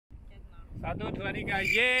1, 2, 3,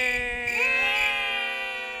 yeay!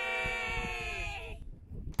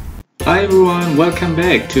 Hi everyone, welcome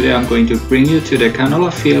back. Today I'm going to bring you to the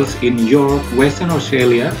canola fields in York, Western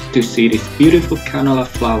Australia to see these beautiful canola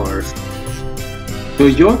flowers. So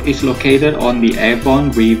York is located on the Avon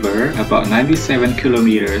River about 97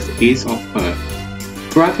 kilometers east of Perth.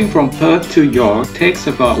 Driving from Perth to York takes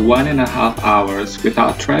about 1.5 hours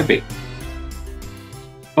without traffic.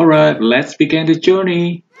 Alright, let's begin the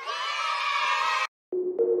journey.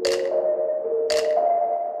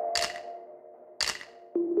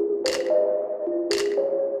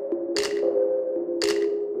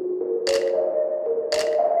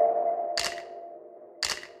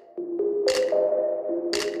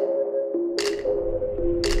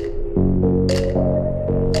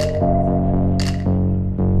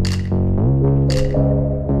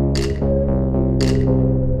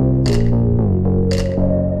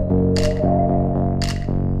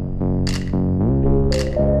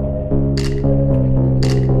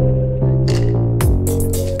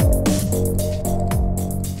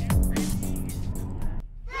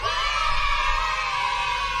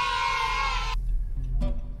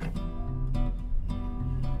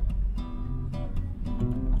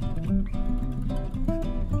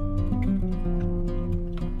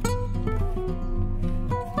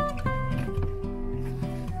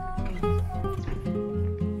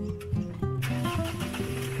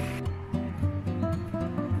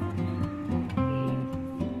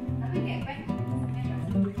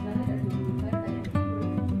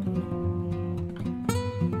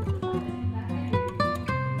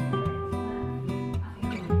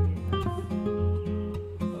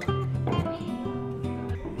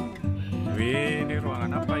 Wih, ini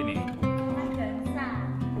ruangan apa ini?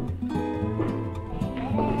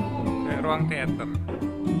 Kayak ruang teater.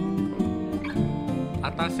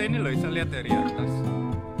 Atasnya ini loh, bisa lihat dari atas.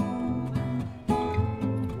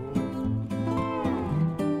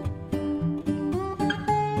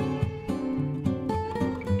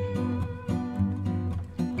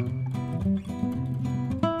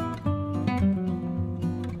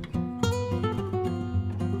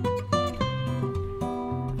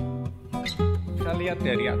 Bisa lihat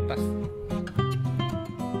dari atas.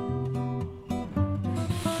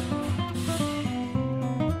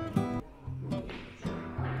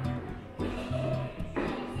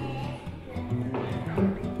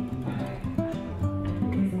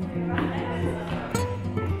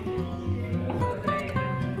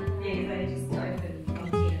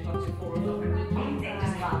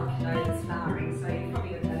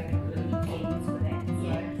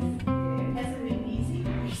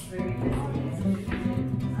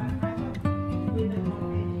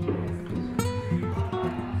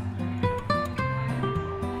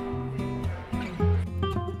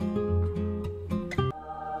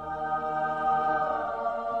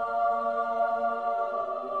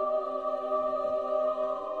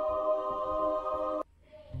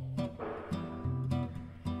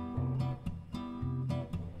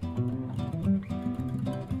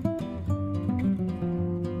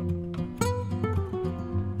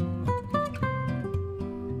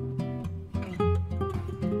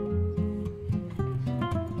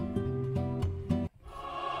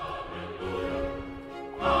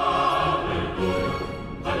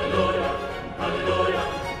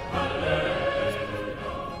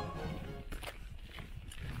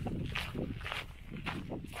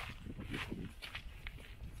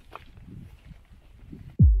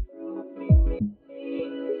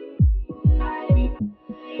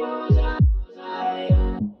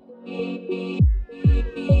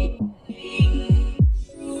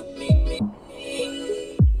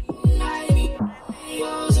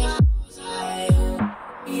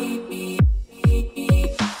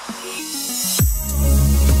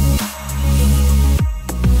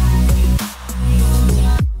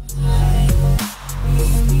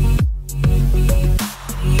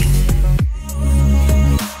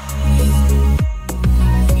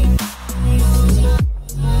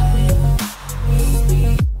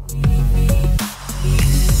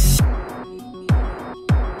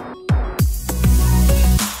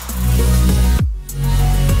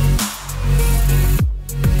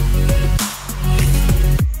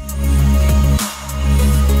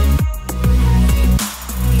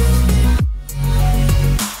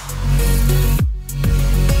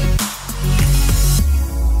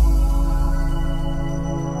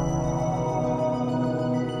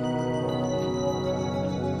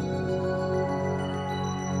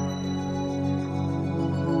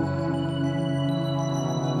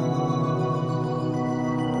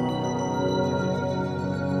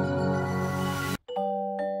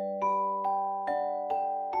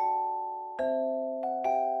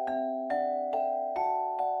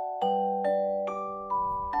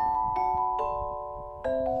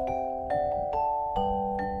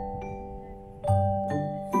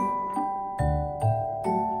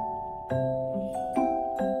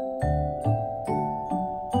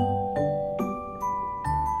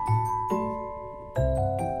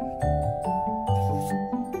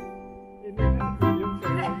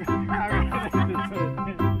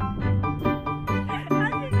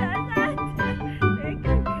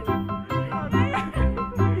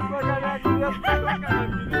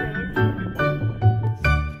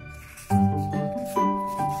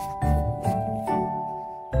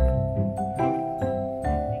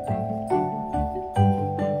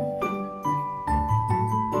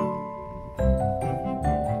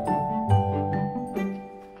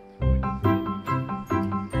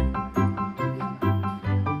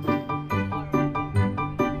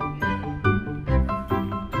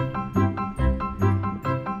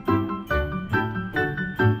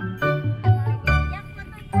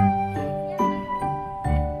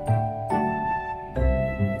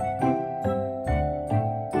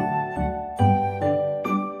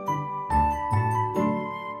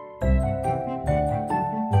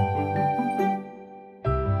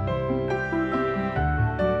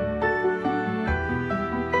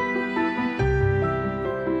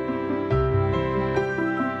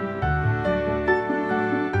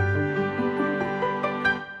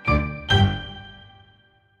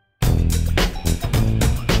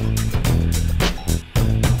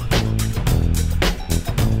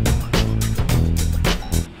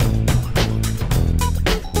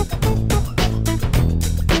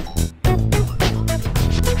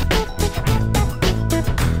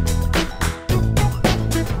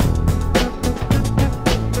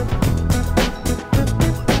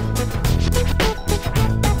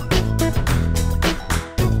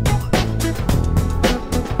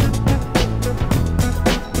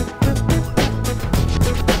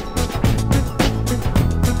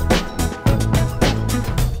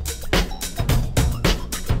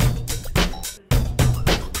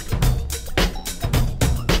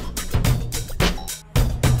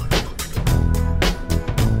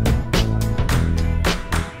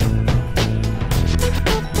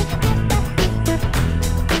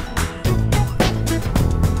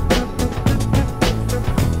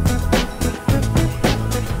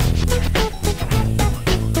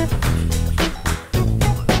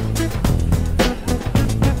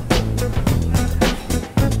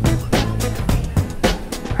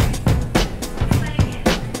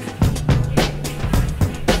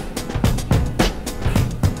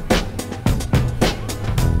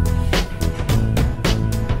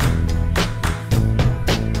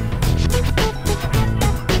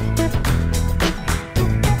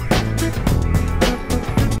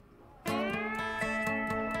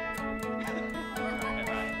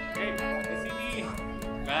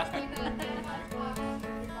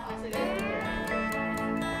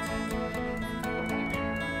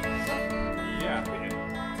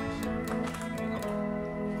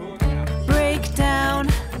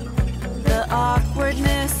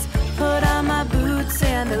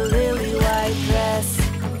 and a lily white dress.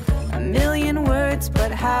 A million words,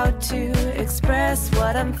 but how to express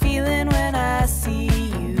what I'm feeling when I see